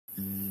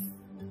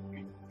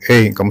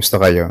Hey, kamusta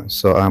kayo?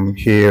 So I'm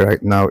here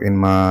right now in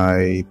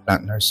my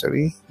plant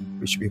nursery,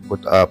 which we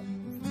put up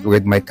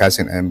with my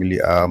cousin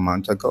Emily a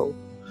month ago.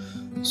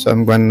 So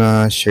I'm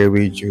gonna share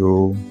with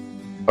you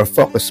or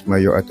focus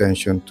your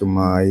attention to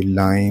my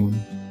lime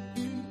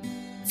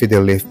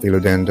Fiddle LEAF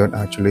Philodendron.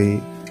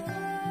 Actually,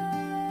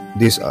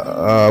 this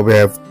we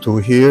have two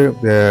here.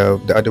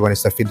 The other one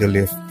is the Fiddle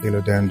LEAF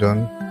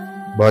Philodendron.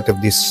 Both of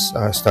these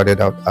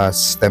started out as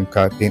stem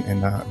cutting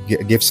and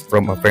gifts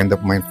from a friend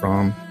of mine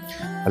from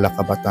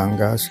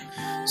Batangas.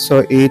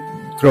 So it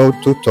grew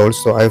too tall,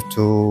 so I have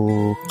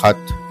to cut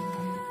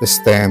the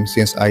stem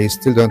since I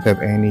still don't have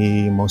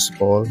any moss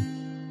ball,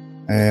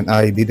 and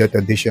I did that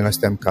additional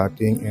stem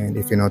cutting. And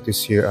if you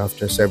notice here,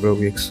 after several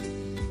weeks,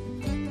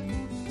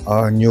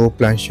 a new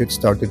plant shoot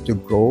started to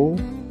grow.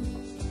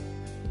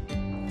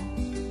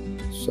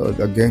 So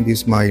again,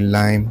 this is my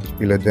lime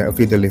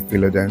Fiddle LEAF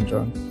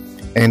Philodendron,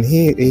 and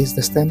here is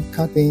the stem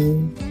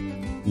cutting,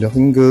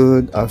 looking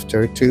good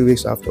after 2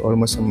 weeks, after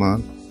almost a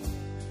month.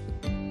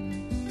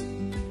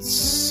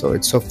 So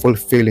it's so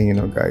fulfilling, you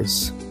know,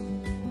 guys.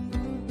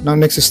 Now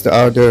next is the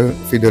other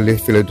Fiddle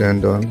LEAF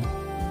Philodendron.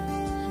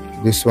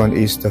 This one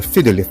is the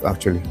Fiddle LEAF,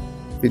 actually,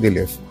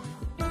 Fiddle LEAF.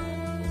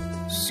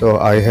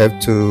 So I have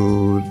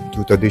to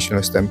do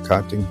traditional stem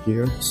cutting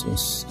here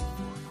since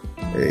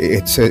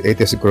it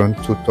has grown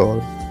too tall.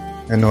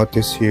 And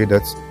notice here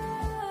that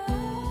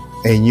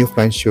a new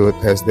plant shoot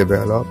has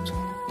developed.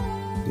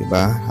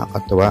 Diba?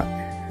 Nakakatuwa.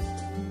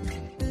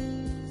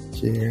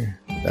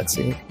 Here, that's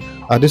it.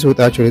 This would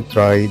actually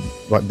try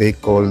what they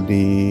call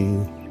the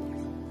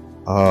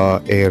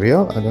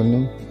area, I don't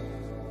know.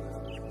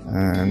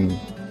 And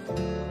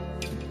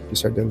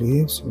these are the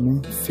leaves, you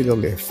know, Fiddle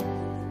LEAF.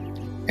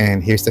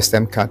 And here's the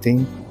stem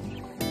cutting,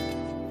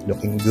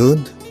 looking good.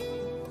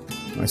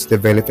 It's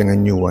developing a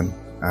new one.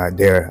 A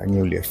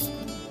new leaf.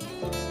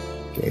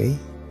 Okay.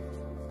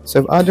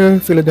 So I have other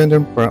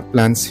philodendron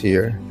plants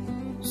here.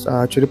 So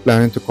I'm actually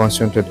planning to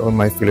concentrate all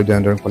my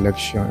philodendron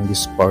collection in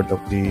this part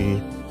of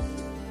the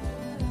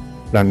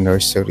plant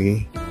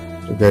nursery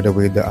together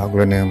with the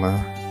aglonema.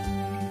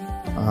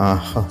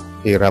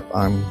 Hirap,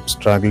 I'm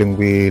struggling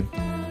with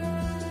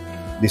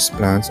these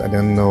plants. I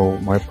don't know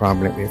my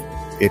problem, if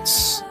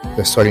it's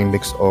the soil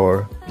mix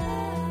or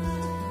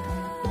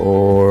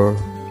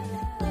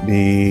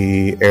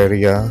the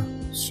area.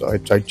 So I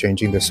tried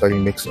changing the soil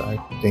mix. I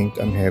think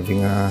I'm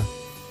having a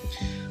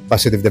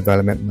positive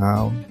development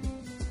now.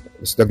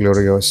 It's the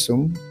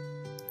gloriosum,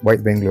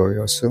 white vein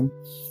gloriosum.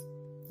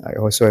 I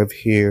also have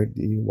here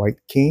the white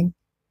king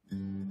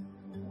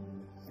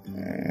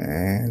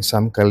and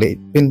some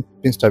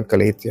pinstripe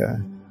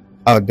calathea.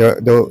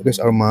 Those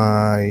are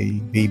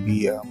my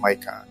baby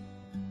mica.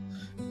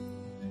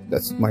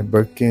 That's my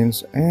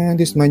Birkins, and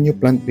this is my new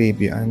plant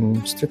baby.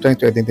 I'm still trying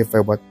to identify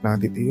what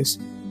plant it is.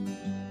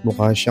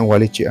 Mukha siyang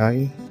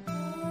walichiai,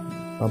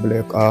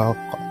 probably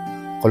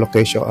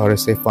Colocasia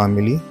RSA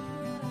family.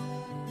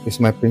 This is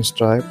my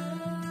pinstripe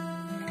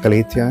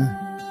calathea.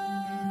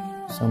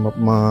 Some of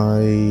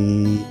my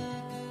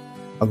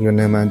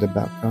aglonema in the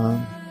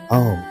background.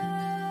 Oh,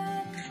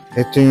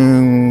 ito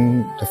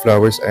yung the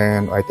flowers,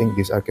 and I think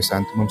these are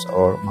chrysanthemums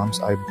or mums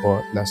I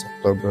bought last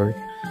October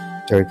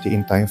 30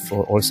 in time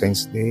for All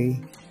Saints Day.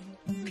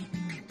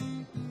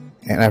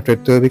 And after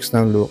 2 weeks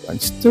now, look, I'm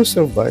still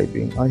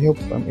surviving. I hope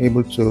I'm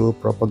able to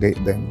propagate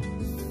them.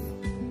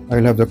 I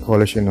love the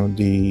colors, you know,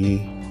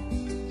 the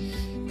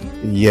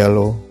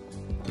yellow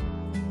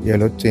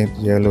tint,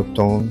 yellow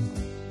tone.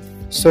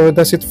 So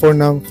that's it for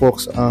now,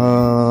 folks.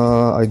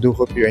 I do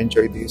hope you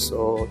enjoyed this.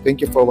 So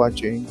thank you for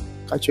watching.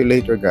 Catch you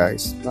later,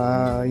 guys.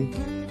 Bye.